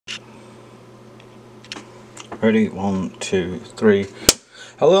Ready? 1, 2, 3.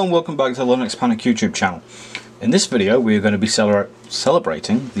 Hello and welcome back to the LinuxPanic YouTube channel. In this video we are going to be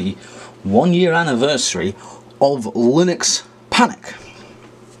celebrating the 1-year anniversary of LinuxPanic.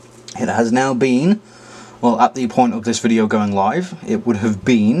 It has now been, well, at the point of this video going live, it would have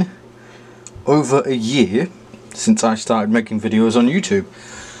been over a year since I started making videos on YouTube.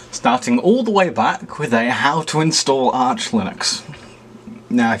 Starting all the way back with a how to install Arch Linux.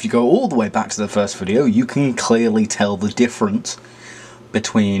 Now if you go all the way back to the first video, you can clearly tell the difference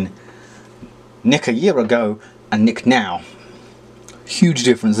between Nick a year ago and Nick now. Huge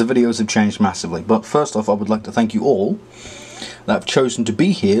difference, the videos have changed massively. But first off, I would like to thank you all that have chosen to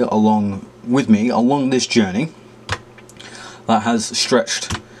be here along with me along this journey that has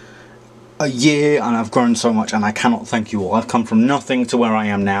stretched a year, and I've grown so much, and I cannot thank you all. I've come from nothing to where I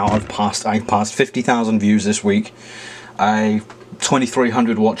am now. I passed 50,000 views this week.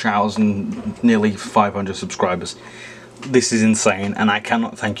 2,300 watch hours and nearly 500 subscribers. This is insane, and I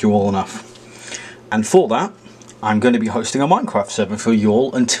cannot thank you all enough. And for that, I'm going to be hosting a Minecraft server for you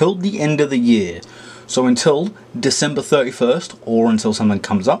all until the end of the year. So until December 31st, or until something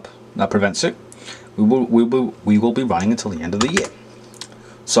comes up that prevents it, we will be running until the end of the year.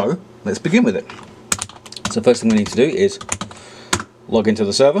 So let's begin with it. So the first thing we need to do is log into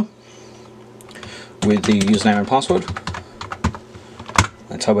the server with the username and password.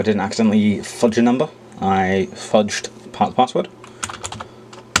 Let's hope I didn't accidentally fudge a number. I fudged part password.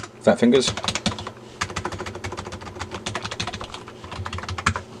 Fat fingers.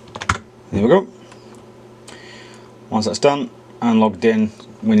 There we go. Once that's done and logged in,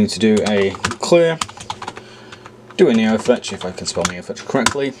 we need to do a clear, do a neofetch, if I can spell neofetch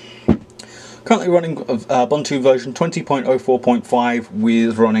correctly. Currently running Ubuntu version 20.04.5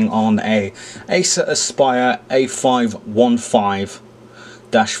 with running on a Acer Aspire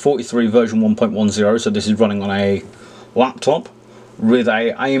A515-43 version 1.10, so this is running on a laptop with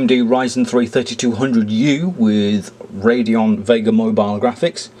a AMD Ryzen 3 3200U with Radeon Vega mobile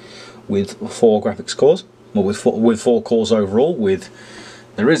graphics with 4 graphics cores, well, with 4 cores overall.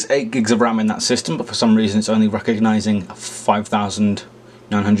 There is 8 gigs of RAM in that system, but for some reason it's only recognizing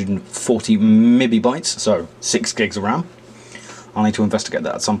 5,940 MB, so 6 gigs of RAM. I'll need to investigate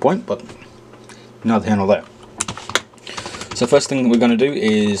that at some point, but neither here nor there. So first thing we're going to do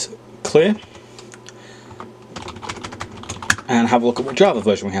is clear and have a look at what Java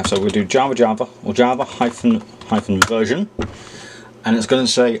version we have. So we'll do Java or Java hyphen version, and it's going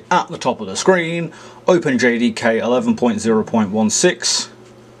to say at the top of the screen OpenJDK 11.0.16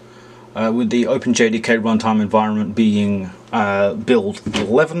 with the OpenJDK runtime environment being build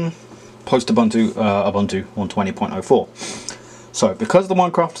 11, post Ubuntu 120.04. So because the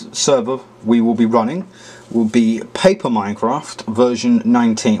Minecraft server we will be running will be Paper Minecraft version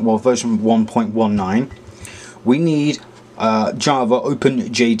 19, well, version 1.19, we need Java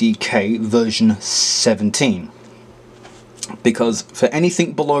OpenJDK version 17. Because for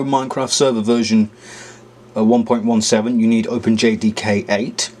anything below Minecraft server version 1.17, you need OpenJDK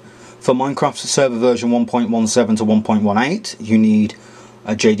 8. For Minecraft server version 1.17 to 1.18, you need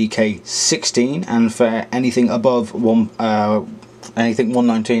a JDK 16, and for anything above anything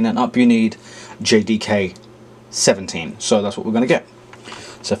 119 and up, you need JDK 17. So that's what we're going to get.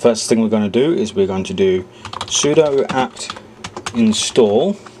 So first thing we're going to do is we're going to do sudo apt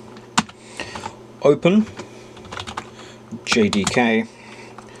install open JDK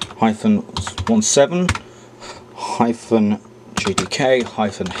 -17 JDK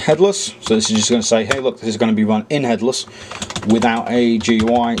headless. So this is just going to say, hey look, this is going to be run in headless without a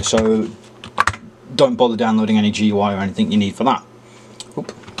GUI, so don't bother downloading any GUI or anything you need for that.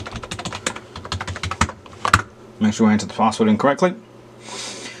 Oop. Make sure we enter the password incorrectly.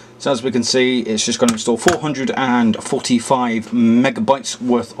 So as we can see, it's just going to install 445 megabytes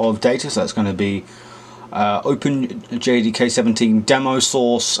worth of data. So that's going to be OpenJDK 17 demo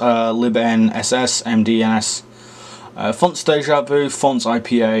source, libn ss mdns, fonts deja vu, fonts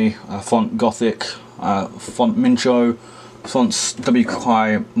IPA, font gothic, font mincho, fonts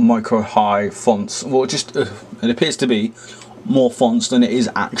wqi, micro high, fonts, well, just it appears to be more fonts than it is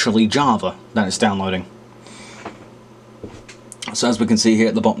actually Java that it's downloading. So as we can see here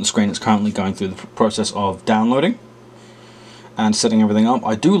at the bottom of the screen, it's currently going through the process of downloading and setting everything up.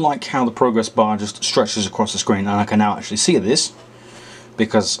 I do like how the progress bar just stretches across the screen, and I can now actually see this,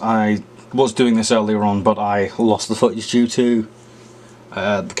 because I was doing this earlier on, but I lost the footage due to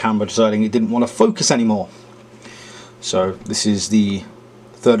the camera deciding it didn't want to focus anymore. So this is the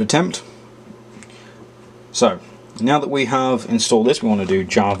third attempt. So now that we have installed this, we want to do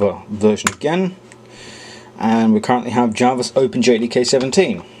Java version again, and we currently have Java's OpenJDK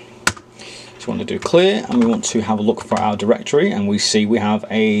 17. So we want to do clear, and we want to have a look for our directory, and we see we have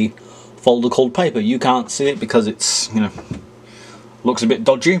a folder called paper. You can't see it because it's, you know, looks a bit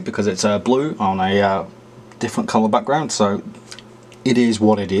dodgy because it's blue on a different color background, so it is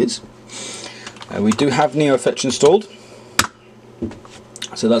what it is. We do have NeoFetch installed,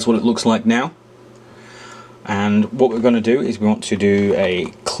 so that's what it looks like now. And what we're going to do is we want to do a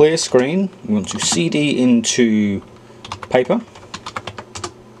clear screen. We want to cd into paper,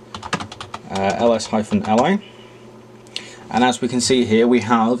 ls-la, and as we can see here we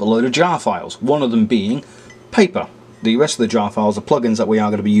have a load of jar files, one of them being paper. The rest of the jar files are plugins that we are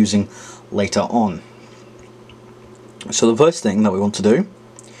going to be using later on. So the first thing that we want to do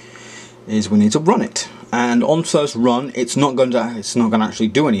is we need to run it, and on first run it's not going to actually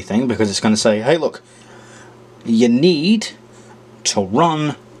do anything, because it's going to say, hey look, you need to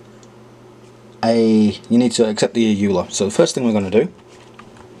accept the EULA. So the first thing we're going to do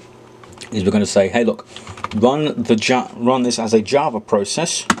is we're going to say, hey look, run this as a Java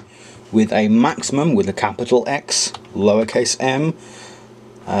process with a maximum, with a capital X, lowercase m.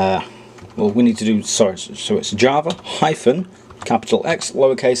 Well, we need to do, sorry, so it's Java hyphen capital X,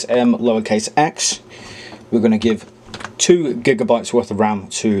 lowercase m, lowercase x. We're going to give 2 gigabytes worth of RAM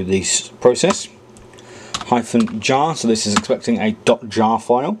to this process. Hyphen jar, so this is expecting a .jar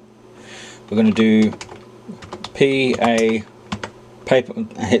file. We're going to do PA paper,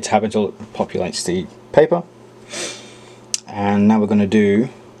 hit tab until it populates the paper. And now we're going to do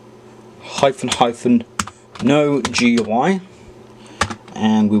hyphen no GUI,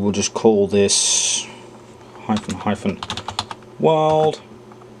 and we will just call this hyphen world,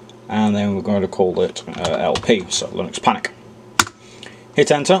 and then we're going to call it LP, so LinuxPanic.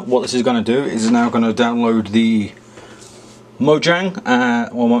 Hit enter. What this is going to do is now going to download the Mojang,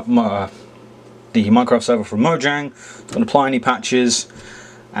 the Minecraft server from Mojang. It's going to apply any patches,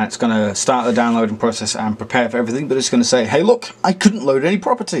 and it's going to start the downloading process and prepare for everything, but it's going to say, hey look, I couldn't load any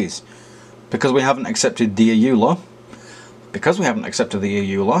properties because we haven't accepted the EULA. Because we haven't accepted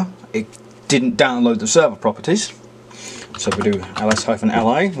the EULA, it didn't download the server properties. So if we do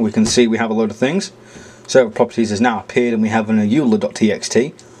ls-la, we can see we have a load of things. Server properties has now appeared, and we have an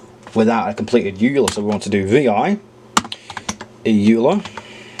EULA.txt without a completed EULA. So we want to do vi EULA.txt,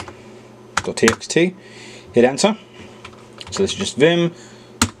 hit enter. So this is just vim,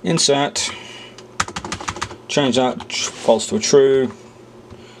 insert, change that false to a true,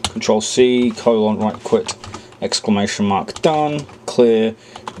 control C, colon, right quit, exclamation mark, done, clear,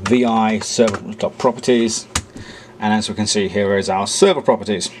 vi server.properties, and as we can see here is our server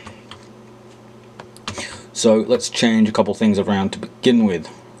properties. So let's change a couple things around to begin with.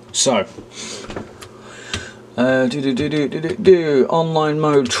 So online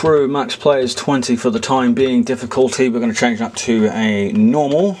mode true, max players 20 for the time being, difficulty we're going to change that to a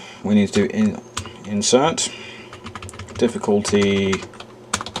normal. We need to do insert difficulty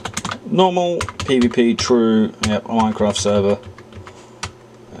normal, PvP true, yep, Minecraft server.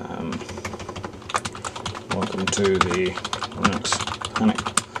 Welcome to the LinuxPanic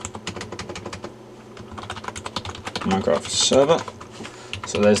Minecraft server.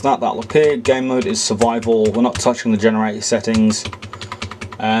 So there's that, that'll appear. Game mode is survival. We're not touching the generator settings.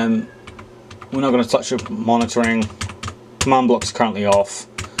 We're not going to touch the monitoring. Command block is currently off.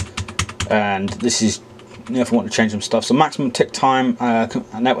 And this is, if we want to change some stuff. So maximum tick time,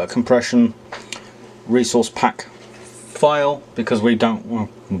 network compression, resource pack file, because we're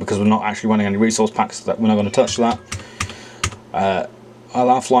not actually running any resource packs, that we're not going to touch that.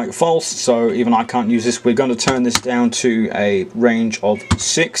 Allow flight false, so even I can't use this. We're going to turn this down to a range of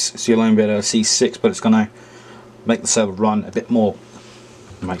 6, so you'll only be able to see 6, but it's going to make the server run a bit more,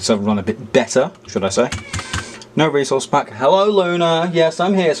 make the server run a bit better, should I say. No resource pack. Hello Luna, yes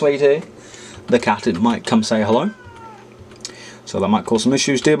I'm here sweetie. The cat, it might come say hello. So that might cause some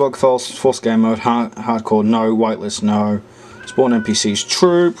issues. Debug false, force game mode, hardcore no, whitelist no, spawn NPCs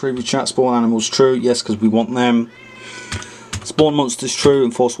true, preview chat, spawn animals true, yes because we want them. Spawn monsters true,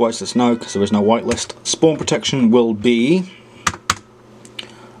 and force whitelist no because there is no whitelist. Spawn protection will be,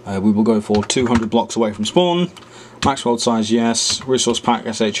 we will go for 200 blocks away from spawn. Max world size yes, resource pack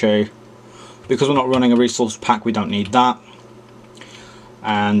SHA, because we're not running a resource pack we don't need that.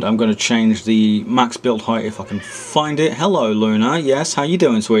 And I'm going to change the max build height if I can find it. Hello Luna, yes, how you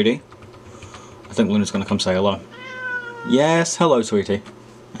doing sweetie? I think Luna's going to come say hello. Yes, hello sweetie,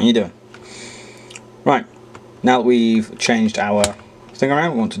 how you doing? Right, now that we've changed our thing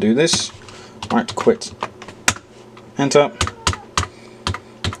around, we want to do this. Right, quit, enter,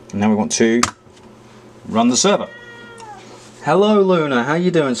 and now we want to run the server. Hello Luna, how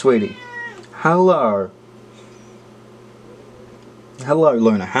you doing sweetie? Hello. Hello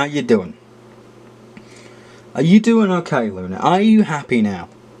Luna, how you doing? Are you doing okay, Luna? Are you happy now?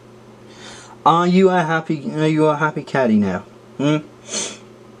 Are you a happy caddy now?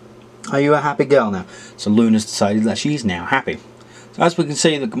 Are you a happy girl now? So Luna's decided that she's now happy. So as we can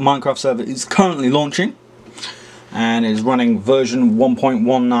see, the Minecraft server is currently launching and is running version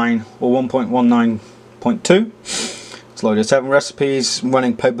 1.19 or 1.19.2. It's loaded 7 recipes,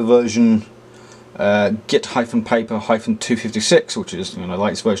 running paper version git-paper-256, which is the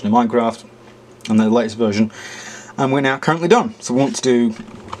latest version of Minecraft and the latest version, and we're now currently done. So we want to do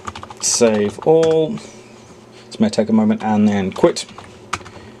save all. This may take a moment, and then quit. I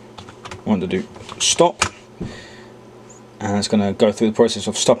want to do stop, and it's going to go through the process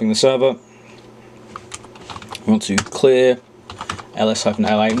of stopping the server. We want to clear ls-la.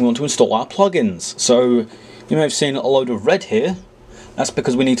 We want to install our plugins. So you may have seen a load of red here. That's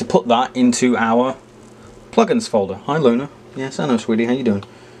because we need to put that into our plugins folder. Hi Luna. Yes, I know, sweetie. How you doing?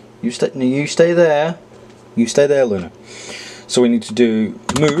 You stay there. You stay there, Luna. So we need to do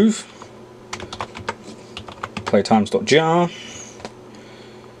move playtimes.jar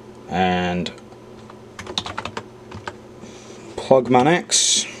and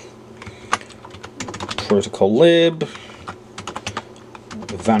plugmanx protocol lib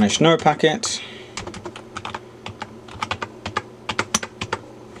vanish no packet.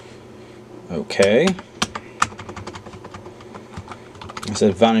 Okay. I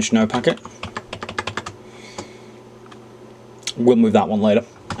said vanish no packet. We'll move that one later.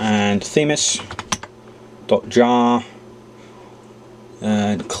 And themis.jar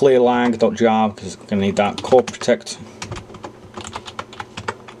and clearlag.jar, because we're going to need that, core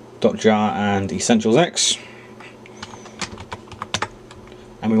protect.jar and essentialsx.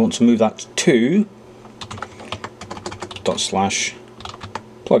 And we want to move that to /plugins.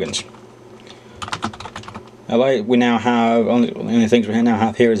 We now have only things we now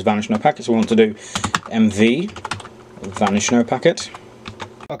have here is vanish no packet, so we want to do mv vanish no packet.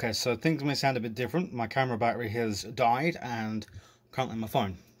 Okay, so things may sound a bit different. My camera battery has died and currently my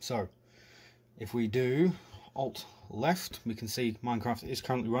phone. So if we do alt left, we can see Minecraft is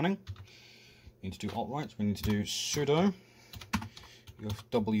currently running. We need to do alt right. We need to do sudo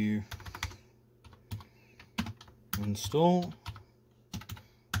ufw install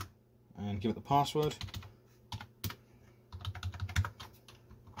and give it the password.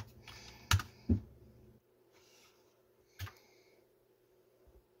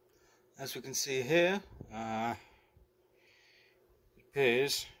 As we can see here, it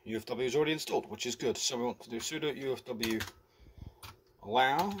appears UFW is already installed, which is good. So we want to do sudo UFW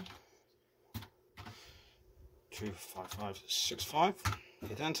allow 25565,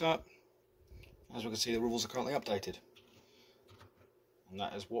 hit enter. As we can see, the rules are currently updated. And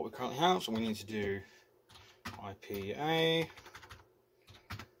that is what we currently have, so we need to do IPA.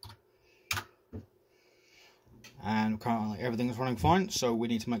 And currently everything is running fine, so we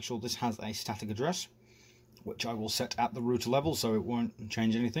need to make sure this has a static address, which I will set at the router level so it won't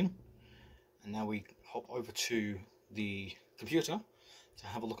change anything. And now we hop over to the computer to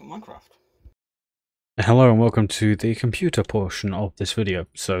have a look at Minecraft. Hello and welcome to the computer portion of this video.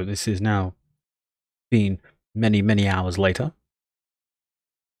 So this is now been many hours later.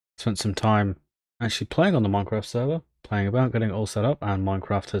 Spent some time actually playing on the Minecraft server, playing about, getting it all set up, and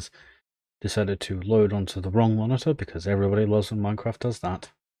Minecraft has decided to load onto the wrong monitor because everybody loves when Minecraft does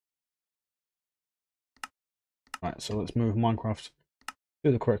that. Right, so let's move Minecraft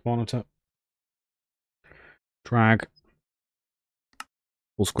to the correct monitor. Drag.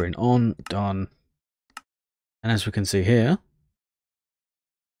 Full screen on, done. And as we can see here,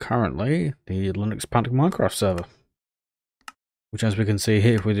 currently the LinuxPanic Minecraft server, which as we can see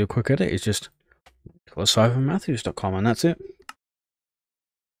here, if we do a quick edit, is just nicholasmatthews.com, and that's it.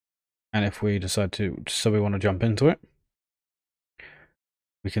 And if we decide to, so we want to jump into it,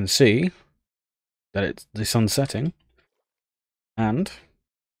 we can see that it's the sun setting and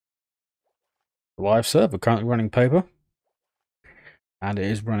the live server currently running paper, and it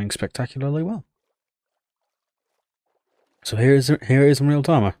is running spectacularly well. So here is in real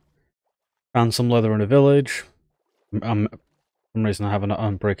time. I found some leather in a village. For some reason I have an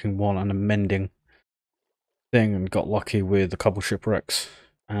unbreaking wall and a mending thing, and got lucky with a couple shipwrecks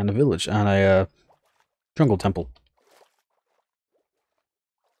and a village and a jungle temple.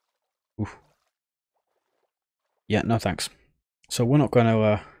 Oof. Yeah, no thanks. So we're not going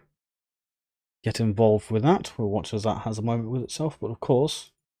to get involved with that. We'll watch as that has a moment with itself. But of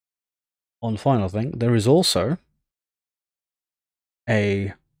course, on the final thing, there is also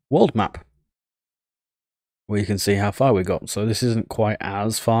a world map where you can see how far we got. So this isn't quite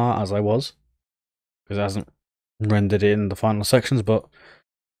as far as I was, because it hasn't rendered in the final sections, but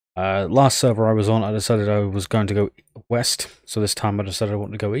Last server I was on, I decided I was going to go west, so this time I decided I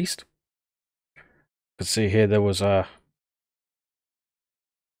wanted to go east. You can see here there was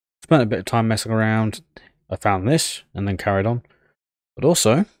spent a bit of time messing around. I found this and then carried on. But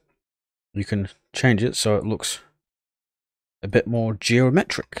also, you can change it so it looks a bit more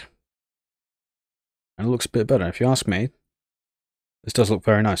geometric. And it looks a bit better. If you ask me, this does look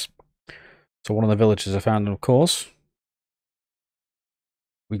very nice. So one of the villages I found, of course,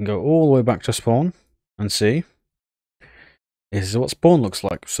 we can go all the way back to spawn and see. This is what spawn looks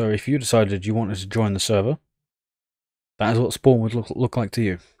like. So if you decided you wanted to join the server, that is what spawn would look like to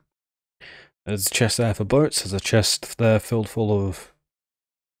you. There's a chest there for boats. There's a chest there filled full of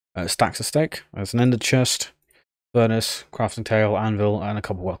stacks of steak. There's an ender chest, furnace, crafting table, anvil, and a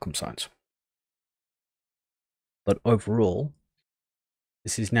couple of welcome signs. But overall,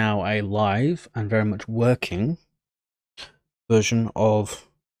 this is now a live and very much working version of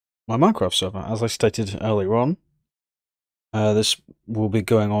my Minecraft server. As I stated earlier on, this will be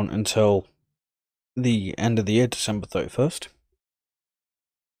going on until the end of the year, December 31st.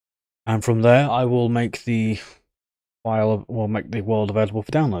 And from there, I will make the make the world available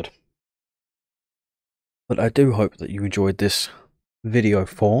for download. But I do hope that you enjoyed this video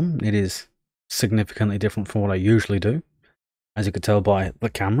form. It is significantly different from what I usually do, as you could tell by the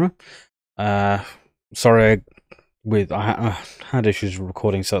camera. Sorry, I had issues with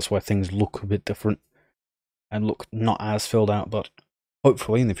recording, so that's why things look a bit different and look not as filled out. But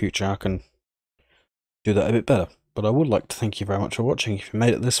hopefully in the future I can do that a bit better. But I would like to thank you very much for watching. If you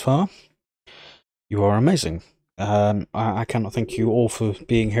made it this far, you are amazing. I cannot thank you all for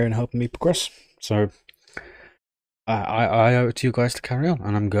being here and helping me progress. So I owe it to you guys to carry on,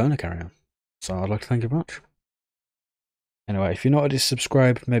 and I'm going to carry on. So I'd like to thank you very much. Anyway, if you're not already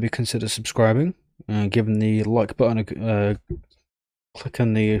subscribed, maybe consider subscribing, giving the like button click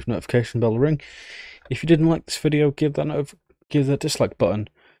on the notification bell ring. If you didn't like this video, give that dislike button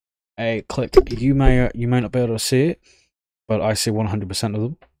a click. You may not be able to see it, but I see 100% of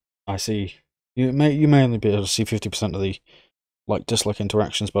them. I see you may only be able to see 50% of the dislike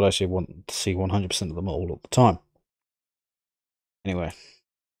interactions, but I see 100% of them all the time. Anyway,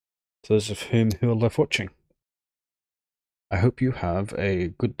 to those of whom who are left watching, I hope you have a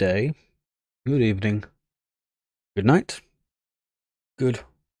good day, good evening, good night, good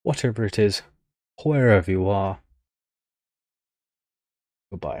whatever it is, wherever you are.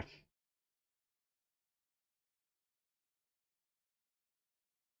 Goodbye.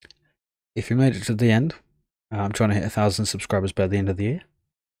 If you made it to the end, I'm trying to hit 1,000 subscribers by the end of the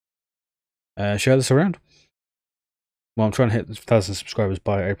year. Share this around. Well, I'm trying to hit 1,000 subscribers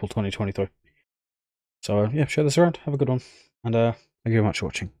by April 2023. So yeah, share this around. Have a good one. And thank you very much for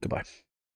watching. Goodbye.